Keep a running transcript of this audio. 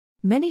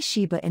Many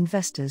Shiba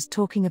investors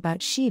talking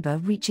about Shiba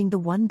reaching the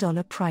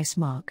 $1 price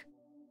mark.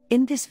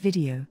 In this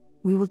video,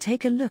 we will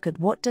take a look at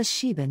what does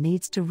Shiba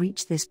needs to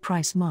reach this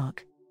price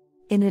mark.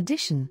 In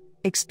addition,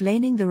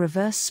 explaining the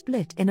reverse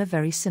split in a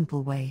very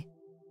simple way.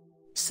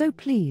 So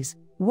please,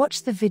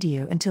 watch the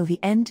video until the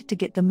end to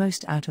get the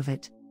most out of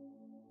it.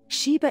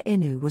 Shiba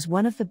Inu was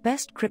one of the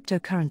best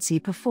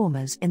cryptocurrency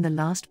performers in the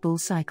last bull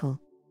cycle.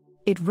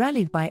 It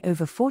rallied by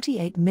over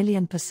 48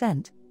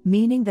 million%,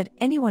 meaning that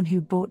anyone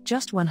who bought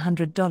just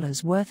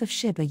 $100 worth of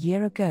SHIB a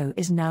year ago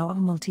is now a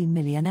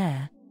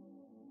multi-millionaire.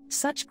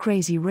 Such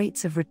crazy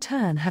rates of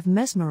return have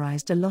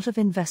mesmerized a lot of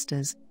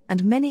investors,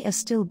 and many are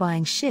still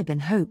buying SHIB in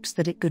hopes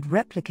that it could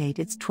replicate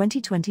its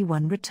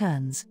 2021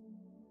 returns.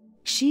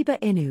 Shiba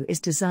Inu is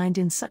designed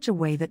in such a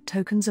way that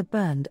tokens are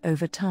burned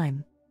over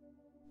time.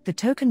 The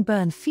token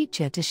burn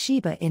feature to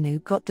Shiba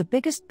Inu got the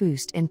biggest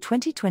boost in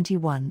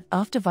 2021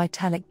 after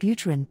Vitalik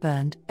Buterin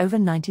burned over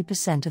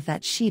 90% of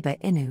that Shiba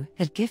Inu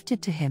had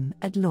gifted to him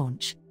at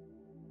launch.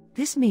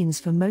 This means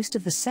for most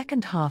of the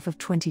second half of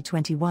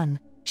 2021,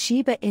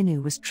 Shiba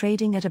Inu was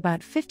trading at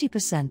about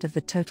 50% of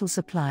the total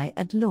supply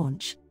at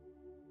launch.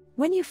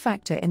 When you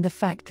factor in the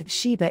fact that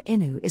Shiba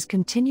Inu is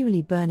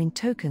continually burning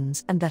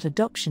tokens and that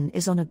adoption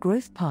is on a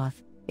growth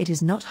path, it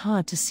is not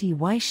hard to see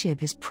why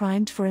SHIB is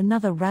primed for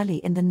another rally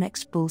in the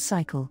next bull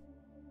cycle.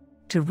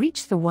 To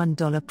reach the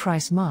 $1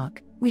 price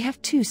mark, we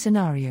have two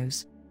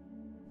scenarios.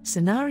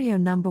 Scenario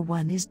number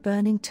 1 is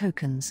burning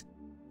tokens.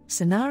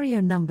 Scenario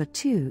number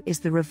 2 is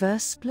the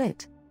reverse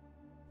split.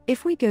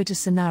 If we go to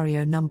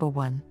scenario number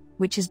 1,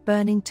 which is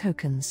burning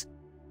tokens,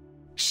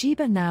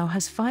 Shiba now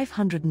has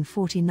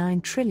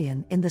 549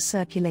 trillion in the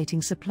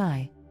circulating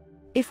supply.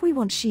 If we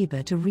want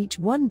Shiba to reach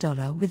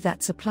 $1 with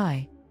that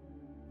supply,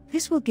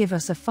 this will give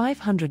us a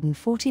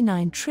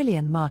 549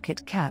 trillion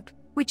market cap,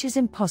 which is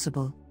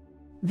impossible.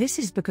 This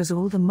is because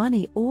all the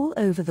money all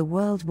over the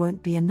world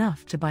won't be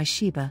enough to buy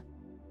Shiba.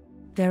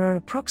 There are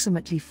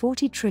approximately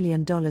 $40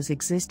 trillion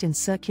exist in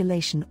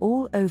circulation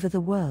all over the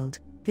world.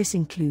 This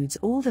includes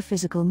all the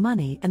physical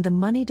money and the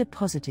money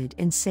deposited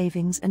in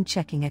savings and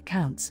checking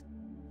accounts,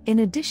 in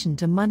addition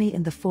to money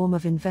in the form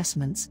of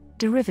investments,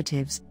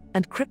 derivatives,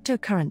 and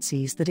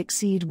cryptocurrencies that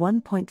exceed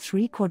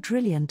 $1.3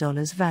 quadrillion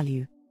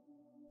value.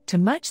 To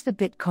match the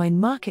Bitcoin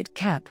market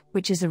cap,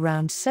 which is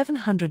around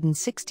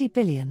 760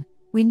 billion,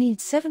 we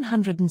need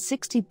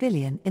 760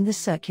 billion in the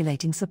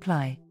circulating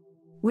supply,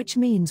 which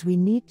means we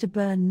need to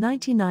burn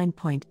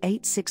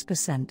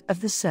 99.86%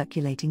 of the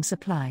circulating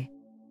supply.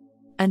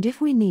 And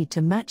if we need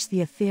to match the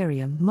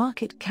Ethereum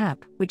market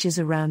cap, which is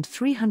around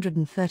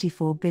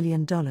 $334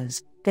 billion,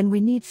 then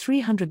we need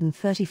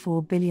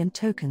 334 billion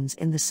tokens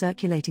in the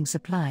circulating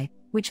supply,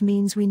 which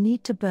means we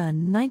need to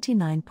burn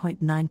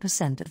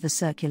 99.9% of the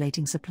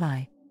circulating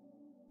supply.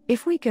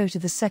 If we go to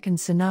the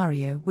second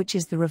scenario, which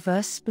is the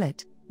reverse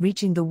split,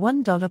 reaching the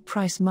 $1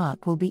 price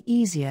mark will be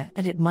easier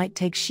and it might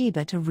take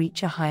Shiba to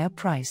reach a higher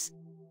price.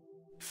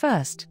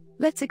 First,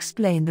 let's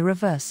explain the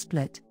reverse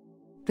split.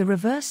 The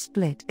reverse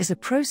split is a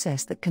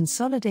process that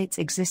consolidates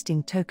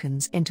existing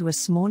tokens into a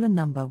smaller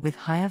number with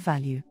higher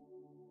value.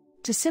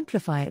 To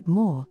simplify it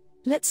more,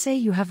 let's say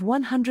you have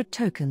 100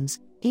 tokens,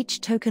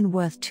 each token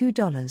worth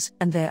 $2,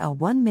 and there are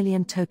 1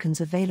 million tokens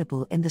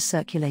available in the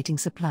circulating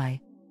supply.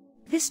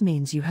 This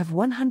means you have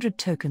 100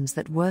 tokens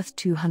that worth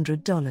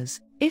 $200.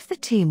 If the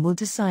team will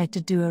decide to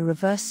do a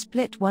reverse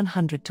split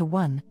 100 to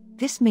 1,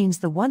 this means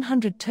the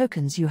 100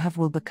 tokens you have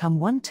will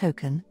become 1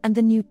 token and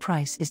the new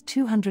price is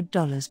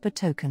 $200 per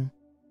token.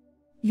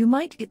 You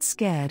might get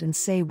scared and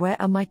say, where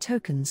are my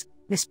tokens?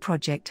 This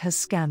project has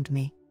scammed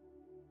me.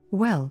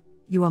 Well,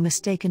 you are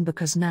mistaken,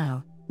 because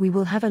now, we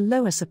will have a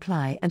lower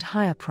supply and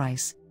higher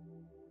price.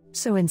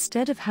 So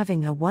instead of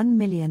having a 1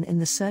 million in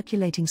the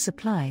circulating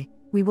supply,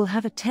 we will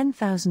have a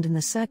 10,000 in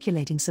the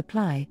circulating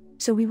supply,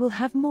 so we will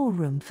have more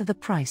room for the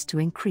price to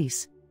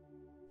increase.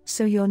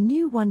 So your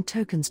new 1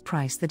 token's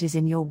price that is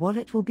in your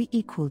wallet will be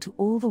equal to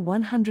all the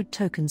 100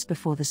 tokens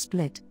before the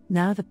split.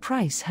 Now the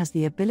price has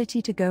the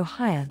ability to go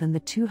higher than the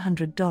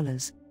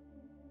 $200.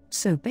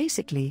 So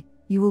basically,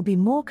 you will be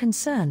more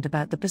concerned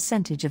about the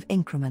percentage of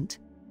increment.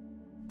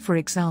 For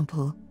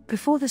example,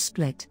 before the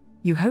split,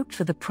 you hoped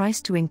for the price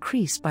to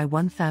increase by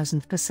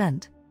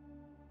 1,000%.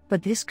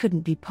 But this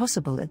couldn't be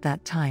possible at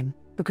that time,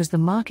 because the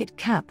market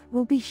cap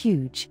will be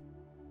huge.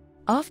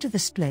 After the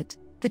split,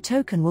 the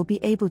token will be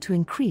able to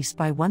increase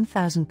by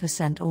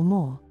 1,000% or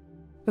more.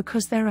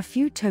 Because there are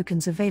few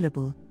tokens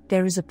available,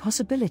 there is a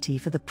possibility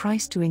for the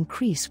price to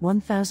increase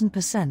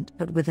 1,000%,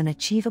 but with an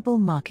achievable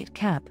market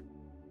cap.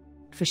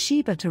 For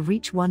Shiba to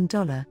reach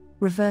 $1,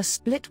 reverse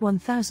split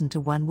 1,000 to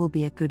 1 will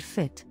be a good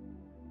fit.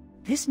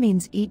 This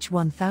means each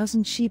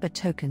 1,000 Shiba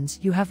tokens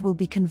you have will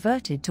be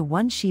converted to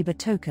 1 Shiba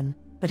token,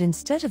 but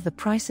instead of the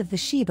price of the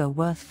Shiba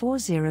worth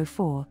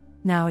 404,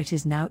 now it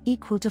is now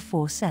equal to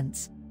 4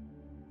 cents.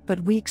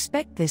 But we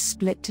expect this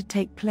split to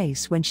take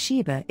place when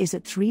Shiba is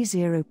at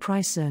 30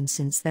 price zone,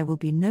 since there will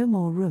be no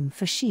more room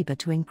for Shiba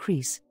to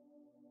increase.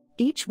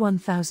 Each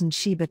 1,000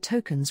 Shiba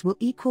tokens will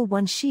equal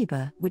 1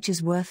 Shiba, which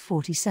is worth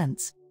 40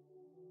 cents.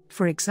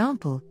 For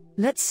example,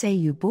 Let's say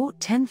you bought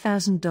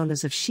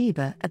 $10,000 of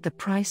Shiba at the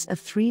price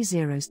of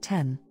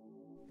 3010.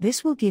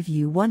 This will give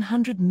you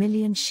 100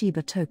 million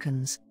Shiba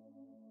tokens.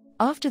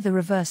 After the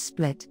reverse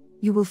split,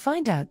 you will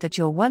find out that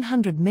your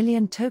 100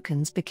 million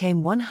tokens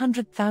became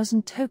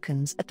 100,000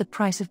 tokens at the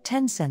price of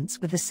 10 cents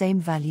with the same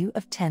value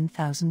of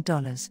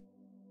 $10,000.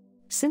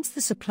 Since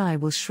the supply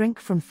will shrink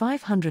from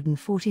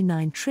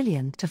 549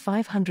 trillion to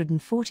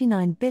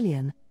 549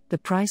 billion, the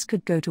price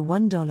could go to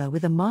 $1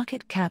 with a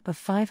market cap of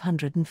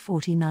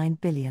 549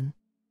 billion.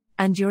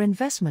 And your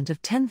investment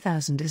of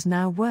 10,000 is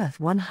now worth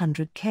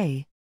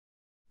 100k.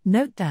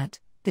 Note that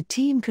the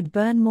team could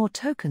burn more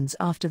tokens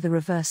after the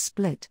reverse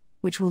split,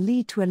 which will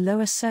lead to a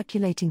lower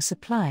circulating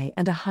supply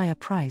and a higher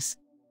price.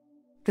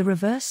 The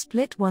reverse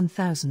split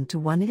 1000 to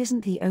 1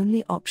 isn't the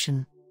only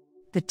option.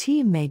 The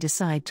team may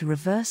decide to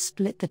reverse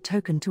split the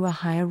token to a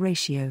higher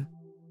ratio.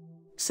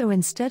 So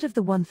instead of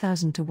the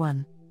 1000 to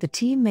 1, the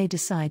team may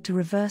decide to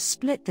reverse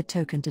split the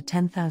token to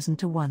 10,000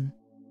 to 1.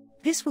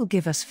 This will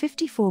give us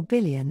 54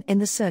 billion in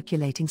the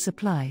circulating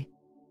supply.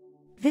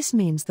 This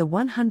means the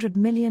 100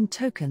 million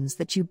tokens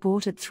that you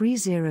bought at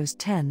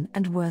 3010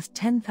 and worth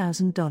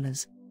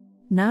 $10,000.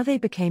 Now they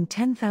became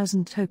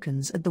 10,000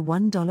 tokens at the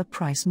 $1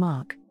 price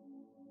mark.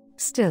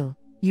 Still,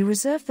 you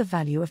reserve the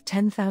value of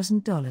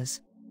 $10,000.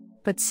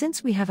 But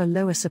since we have a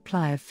lower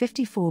supply of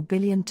 54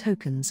 billion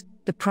tokens,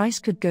 the price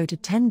could go to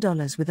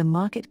 $10 with a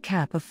market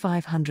cap of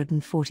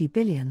 540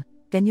 billion,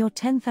 then your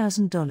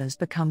 $10,000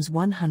 becomes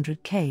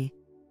 100k.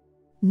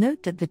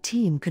 Note that the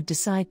team could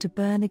decide to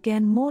burn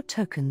again more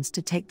tokens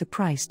to take the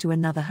price to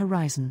another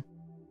horizon.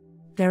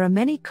 There are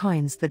many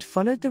coins that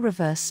followed the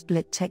reverse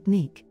split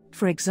technique.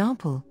 For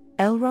example,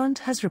 Elrond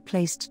has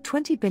replaced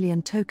 20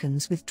 billion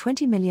tokens with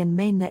 20 million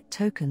mainnet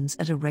tokens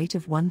at a rate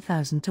of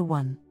 1000 to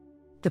 1.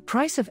 The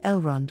price of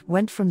Elrond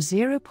went from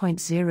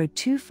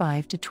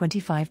 $0.025 to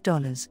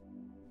 $25.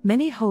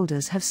 Many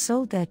holders have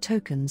sold their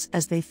tokens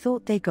as they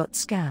thought they got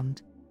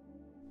scammed.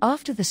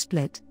 After the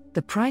split,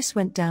 the price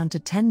went down to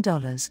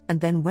 $10 and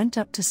then went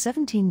up to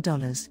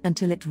 $17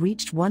 until it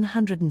reached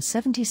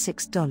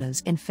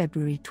 $176 in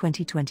February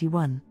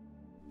 2021.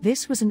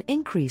 This was an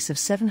increase of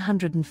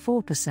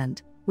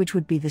 704%, which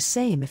would be the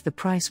same if the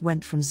price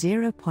went from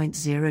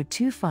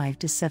 $0.025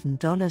 to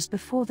 $7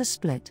 before the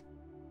split.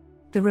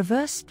 The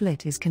reverse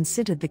split is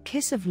considered the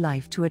kiss of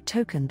life to a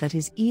token that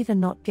is either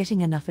not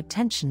getting enough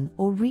attention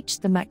or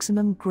reached the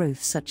maximum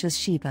growth, such as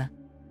Shiba.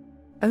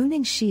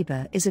 Owning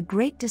Shiba is a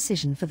great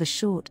decision for the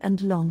short and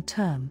long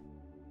term.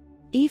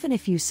 Even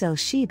if you sell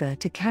Shiba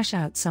to cash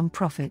out some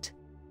profit,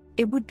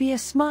 it would be a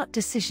smart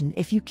decision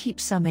if you keep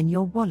some in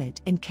your wallet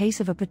in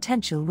case of a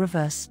potential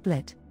reverse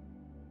split.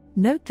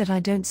 Note that I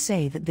don't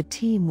say that the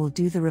team will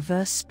do the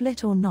reverse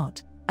split or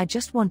not. I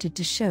just wanted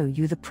to show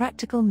you the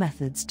practical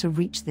methods to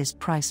reach this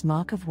price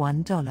mark of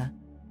 $1.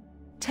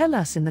 Tell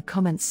us in the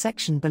comments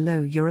section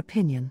below your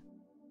opinion.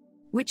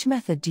 Which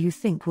method do you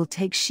think will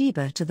take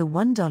Shiba to the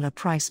 $1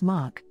 price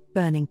mark,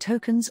 burning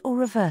tokens or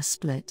reverse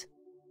split?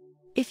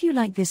 If you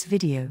like this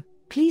video,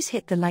 please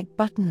hit the like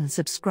button and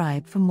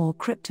subscribe for more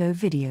crypto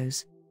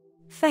videos.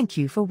 Thank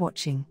you for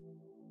watching.